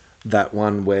 That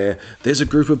one where there's a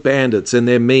group of bandits and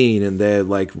they're mean and they're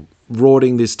like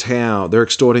raiding this town. They're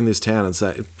extorting this town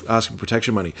and asking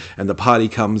protection money. And the party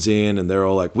comes in and they're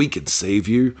all like, "We can save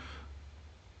you."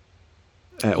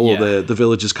 Or the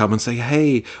villagers come and say,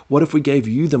 "Hey, what if we gave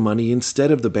you the money instead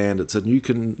of the bandits and you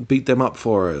can beat them up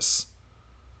for us?"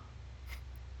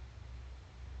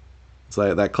 It's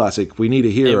like that classic, we need a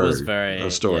hero It was very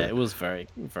story. Yeah, it was very,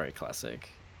 very classic.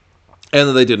 And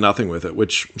then they did nothing with it,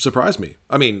 which surprised me.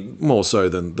 I mean, more so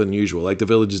than usual. Like, the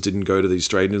villagers didn't go to these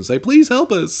strangers and say, "Please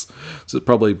help us." So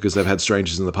probably because they've had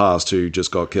strangers in the past who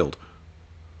just got killed.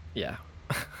 Yeah.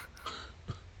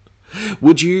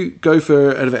 Would you go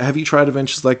for... Have you tried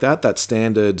adventures like that? That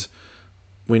standard,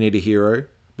 we need a hero,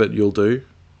 but you'll do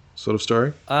sort of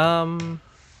story?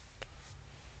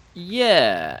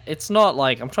 Yeah, it's not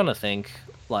like... I'm trying to think.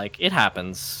 Like, it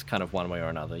happens kind of one way or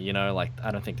another, you know? Like, I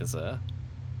don't think there's a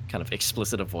kind of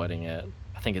explicit avoiding it.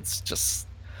 I think it's just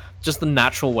the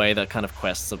natural way that kind of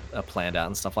quests are planned out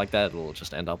and stuff like that. It'll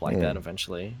just end up like that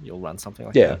eventually. You'll run something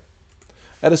like that.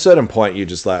 At a certain point, you're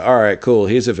just like, all right, cool,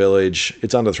 here's a village.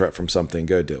 It's under threat from something.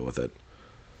 Go deal with it.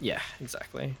 Yeah,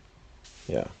 exactly.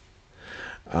 Yeah.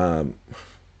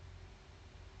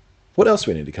 What else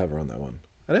do we need to cover on that one?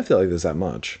 I don't feel like there's that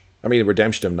much. I mean,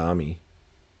 Redemption of Nami,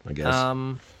 I guess.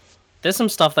 There's some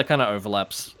stuff that kind of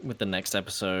overlaps with the next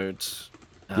episode.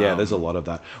 Yeah, there's a lot of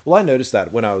that. Well, I noticed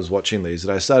that when I was watching these,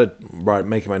 that I started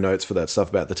making my notes for that stuff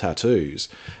about the tattoos,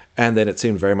 and then it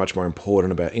seemed very much more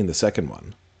important about in the second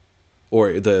one.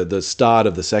 Or the start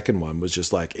of the second one was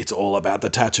just like, it's all about the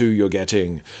tattoo you're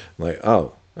getting. Like,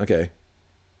 oh, okay.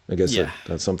 I guess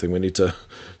that's something we need to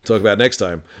talk about next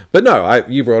time. But no,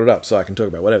 you brought it up, so I can talk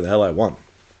about whatever the hell I want.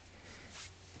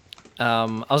 I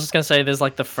was just going to say there's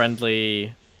like the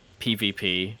friendly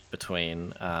PvP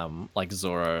between like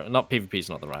Zoro. Not PvP is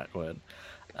not the right word.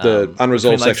 The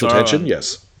unresolved sexual Zoro tension, and,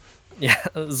 yes. Yeah,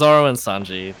 Zoro and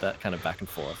Sanji, that kind of back and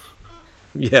forth.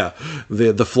 Yeah,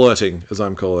 the flirting, as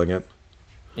I'm calling it.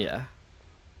 Yeah.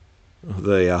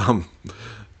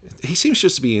 He seems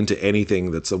just to be into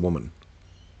anything that's a woman.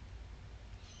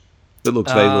 That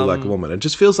looks vaguely like a woman. It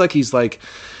just feels like he's putting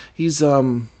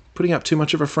up too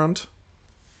much of a front.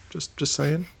 Just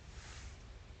saying.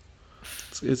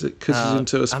 Is it because he's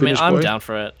into a Spanish boy? I'm down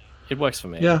for it. It works for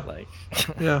me. Yeah. Like.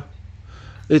 Yeah.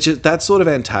 It's just, that sort of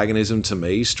antagonism to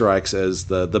me strikes as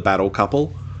the battle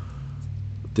couple.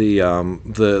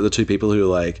 The two people who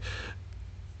like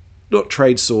not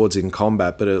trade swords in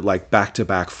combat, but are like back to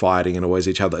back fighting and always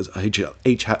have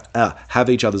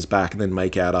each other's back and then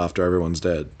make out after everyone's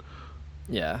dead.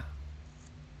 Yeah.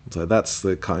 So that's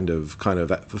the kind of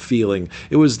feeling.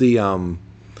 It was the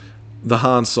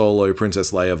Han Solo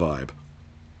Princess Leia vibe.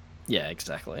 Yeah,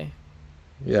 exactly.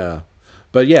 Yeah.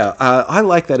 But yeah, I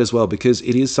like that as well because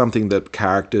it is something that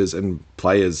characters and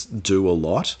players do a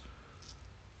lot.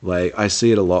 Like, I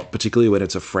see it a lot, particularly when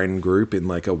it's a friend group in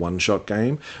like a one-shot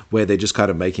game where they're just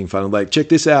kind of making fun of like, check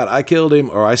this out, I killed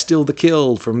him, or I steal the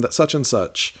kill from that such and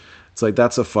such. It's like,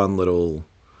 that's a fun little...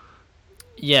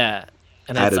 Yeah.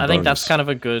 And I think that's kind of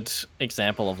a good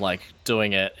example of like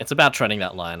doing it. It's about treading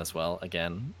that line as well,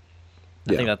 again.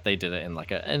 I think that they did it in like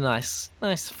a nice,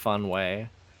 fun way.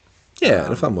 Yeah,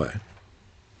 in a fun way.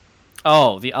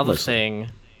 Oh, the other thing,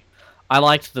 I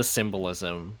liked the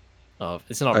symbolism of...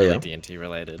 It's not really D&T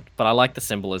related, but I like the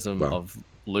symbolism of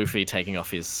Luffy taking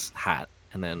off his hat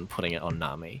and then putting it on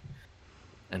Nami.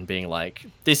 and being like,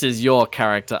 "This is your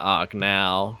character arc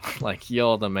now. Like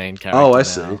you're the main character." Oh, I now.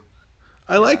 see.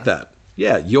 I like that.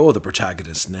 Yeah, you're the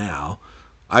protagonist now.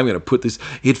 I'm going to put this.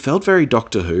 It felt very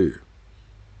Doctor Who,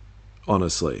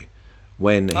 honestly,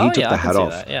 when he took the hat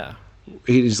off. That, yeah.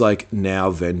 He's like,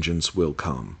 now vengeance will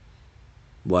come.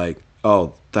 Like,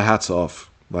 oh, the hat's off.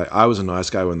 Like, I was a nice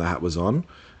guy when the hat was on.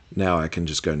 Now I can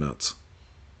just go nuts.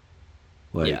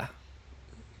 Like, yeah.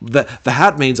 The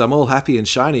hat means I'm all happy and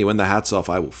shiny. When the hat's off,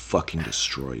 I will fucking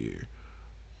destroy you.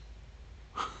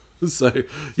 So,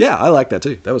 yeah, I like that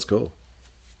too. That was cool.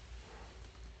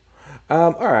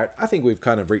 All right, I think we've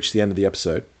kind of reached the end of the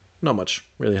episode. Not much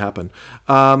really happened.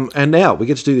 And now we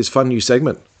get to do this fun new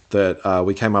segment that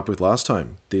we came up with last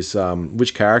time. This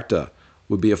which character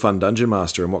would be a fun dungeon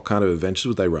master and what kind of adventures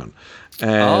would they run?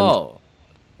 And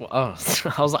I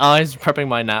was prepping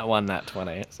my nat 1, nat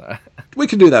 20. So we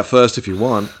can do that first if you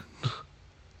want.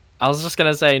 I was just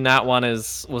gonna say nat 1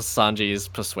 was Sanji's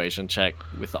persuasion check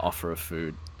with the offer of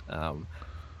food.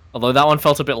 Although that one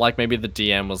felt a bit like maybe the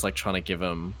DM was like trying to give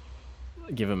him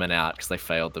an out because they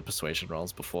failed the persuasion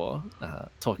rolls before. I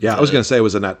was going to say it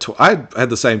was a nat 20. I had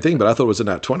the same thing, but I thought it was a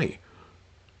nat 20.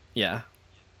 Yeah.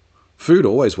 Food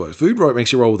always works. Food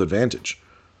makes you roll with advantage.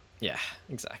 Yeah,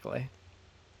 exactly.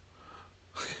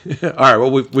 All right,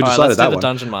 well, we decided that one. Let's do the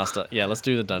Dungeon Master. Yeah, let's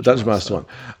do the Dungeon Master one.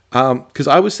 Because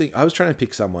I was trying to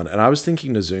pick someone, and I was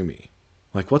thinking Nezumi.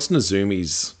 Like, what's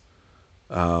Nezumi's...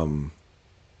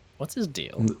 what's his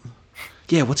deal?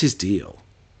 Yeah, what's his deal?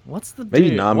 What's the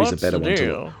Maybe deal? Nami's What's a better the one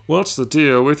deal? to... What's the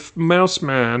deal with Mouse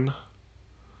Man?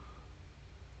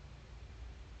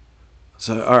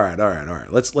 So, all right.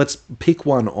 Let's pick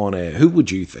one on air. Who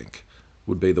would you think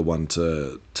would be the one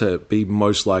to be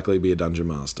most likely to be a dungeon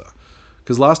master?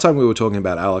 Because last time we were talking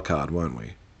about Alucard, weren't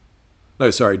we?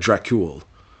 No, sorry, Dracul.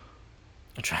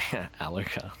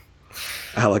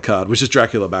 Alucard, which is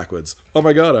Dracula backwards. Oh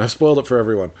my god, I spoiled it for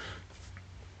everyone.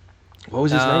 What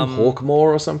was his name?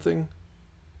 Hawkmoor or something?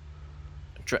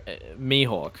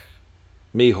 Mihawk.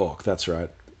 Mihawk, that's right.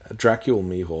 Dracul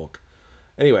Mihawk.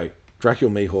 Anyway, Dracul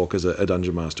Mihawk as a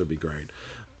dungeon master would be great.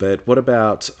 But what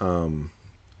about... I'm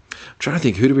trying to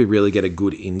think, who do we really get a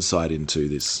good insight into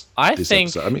this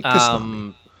episode? I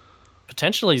mean,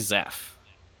 potentially Zeph.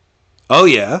 Oh,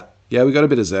 yeah? Yeah, we got a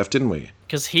bit of Zeph, didn't we?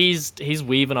 Because he's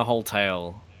weaving a whole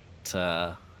tale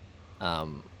to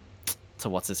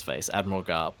what's his face, Admiral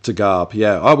Garp. To Garp,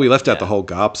 yeah. Oh, we left out the whole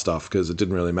Garp stuff because it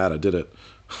didn't really matter, did it?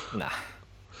 Nah.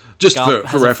 Just for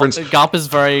reference, Garp is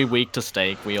very weak to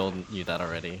stake. We all knew that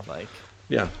already. Like,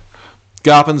 yeah.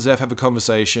 Garp and Zeph have a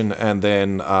conversation, and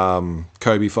then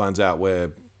Kobe finds out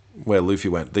where Luffy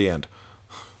went. The end.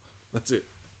 That's it.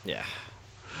 Yeah.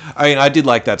 I mean, I did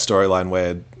like that storyline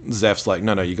where Zeph's like,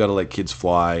 no, you got to let kids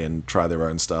fly and try their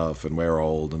own stuff, and we're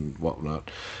old and whatnot.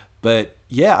 But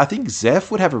yeah, I think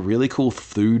Zeph would have a really cool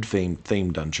food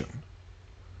theme dungeon.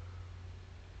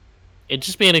 It'd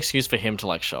just be an excuse for him to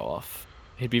like show off.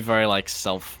 He'd be very like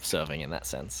self-serving in that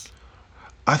sense.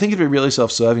 I think it'd be really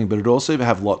self-serving, but it'd also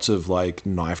have lots of like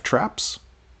knife traps.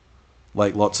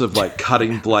 Like lots of like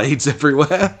cutting blades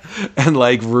everywhere and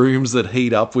like rooms that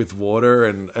heat up with water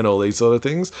and all these sort of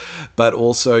things. But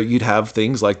also you'd have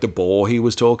things like the boar he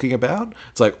was talking about.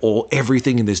 It's like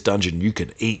everything in this dungeon you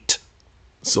can eat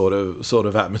sort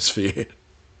of atmosphere.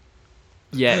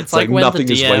 Yeah, it's like when nothing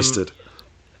the DM is wasted.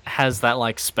 Has that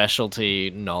like specialty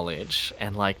knowledge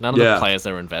and like none of the players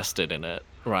are invested in it,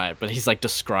 right? But he's like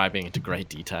describing into great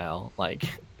detail. Like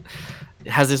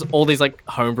it has all these like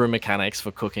homebrew mechanics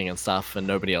for cooking and stuff, and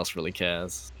nobody else really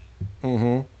cares.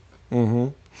 It's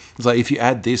like if you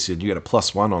add this in, you get a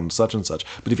 +1 on such and such.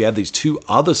 But if you add these 2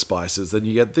 other spices, then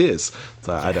you get this. It's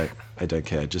like I don't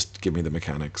care. Just give me the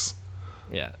mechanics.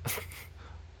 Yeah.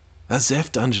 That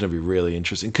Zeph dungeon would be really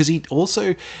interesting because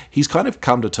he's kind of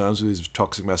come to terms with his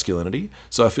toxic masculinity.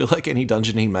 So I feel like any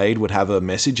dungeon he made would have a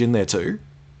message in there too.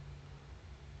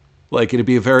 Like it'd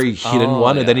be a very hidden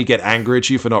one, and then he'd get angry at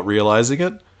you for not realizing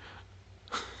it.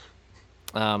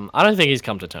 I don't think he's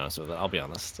come to terms with it. I'll be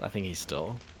honest. I think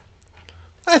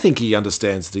I think he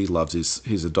understands that he loves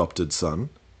his adopted son.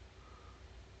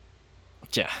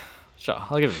 Yeah, sure.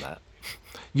 I'll give him that.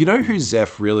 You know who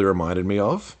Zeph really reminded me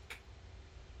of?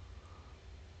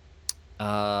 Who?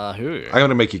 I'm going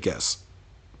to make you guess.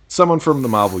 Someone from the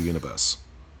Marvel Universe.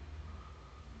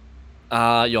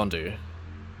 Yondu.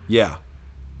 Yeah.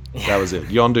 That was it.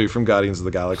 Yondu from Guardians of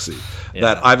the Galaxy. Yeah.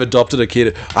 That I've adopted a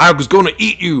kid. I was going to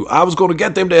eat you. I was going to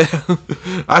get them to...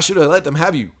 I should have let them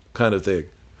have you. Kind of thing.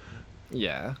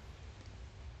 Yeah.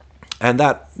 And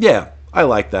that... Yeah. I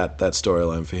like that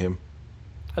storyline for him.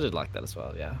 I did like that as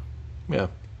well, yeah. Yeah.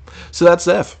 So that's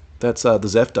Zeph. That's the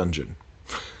Zeph dungeon.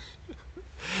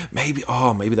 Maybe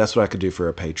that's what I could do for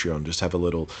a Patreon. Just have a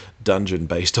little dungeon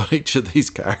based on each of these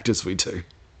characters we do.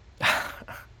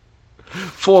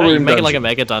 4-room Make dungeon. it like a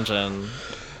mega dungeon,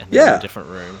 and Yeah. different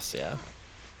rooms. Yeah.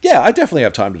 Yeah, I definitely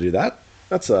have time to do that.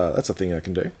 That's a thing I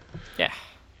can do. Yeah.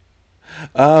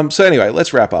 So anyway,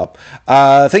 let's wrap up.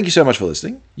 Thank you so much for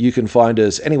listening. You can find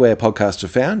us anywhere podcasts are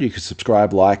found. You can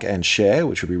subscribe, like, and share,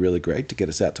 which would be really great to get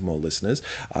us out to more listeners.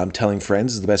 Telling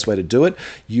friends is the best way to do it.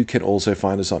 You can also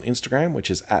find us on Instagram,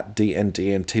 which is at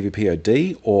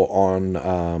DNDNTVPOD, or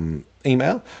on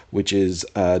email, which is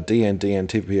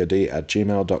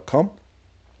dndntvpod@gmail.com.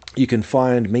 You can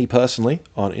find me personally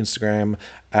on Instagram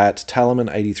at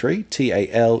Talaman83,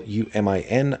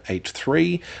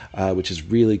 TALUMIN83, which is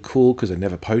really cool because I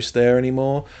never post there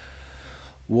anymore.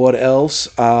 What else?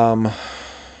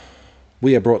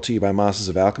 We are brought to you by Masters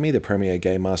of Alchemy, the premier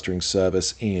game mastering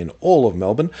service in all of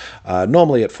Melbourne.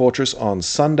 Normally at Fortress on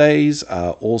Sundays,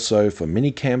 also for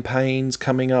mini campaigns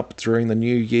coming up during the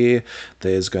new year.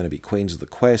 There's going to be Queens of the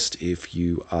Quest if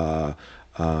you are...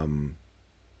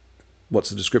 what's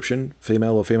the description?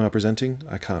 Female or female presenting?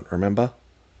 I can't remember.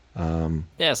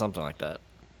 Yeah, something like that.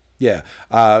 Yeah,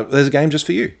 there's a game just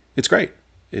for you. It's great.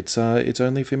 It's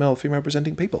only female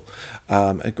presenting people.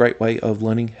 A great way of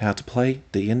learning how to play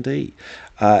D&D.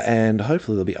 And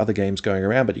hopefully there'll be other games going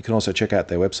around, but you can also check out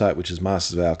their website, which is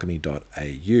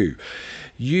mastersofalchemy.au.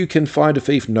 You can find a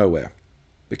thief nowhere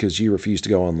because you refuse to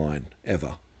go online,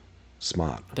 ever.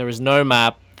 Smart. There is no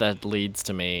map that leads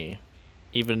to me.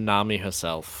 Even Nami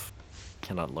herself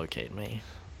cannot locate me.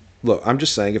 Look, I'm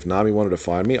just saying if Nami wanted to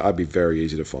find me, I'd be very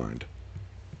easy to find.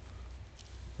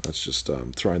 That's just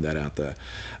throwing that out there.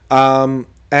 And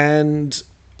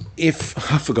if...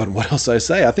 I've forgotten what else I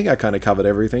say. I think I kind of covered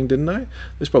everything, didn't I?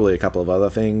 There's probably a couple of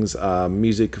other things.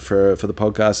 Music for the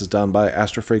podcast is done by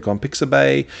Astrofreak on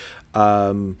Pixabay.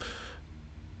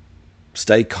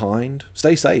 Stay kind.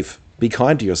 Stay safe. Be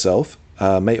kind to yourself.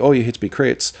 May all your hits be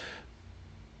crits.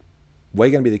 We're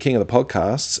going to be the king of the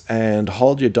podcasts, and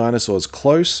hold your dinosaurs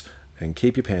close and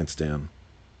keep your pants down.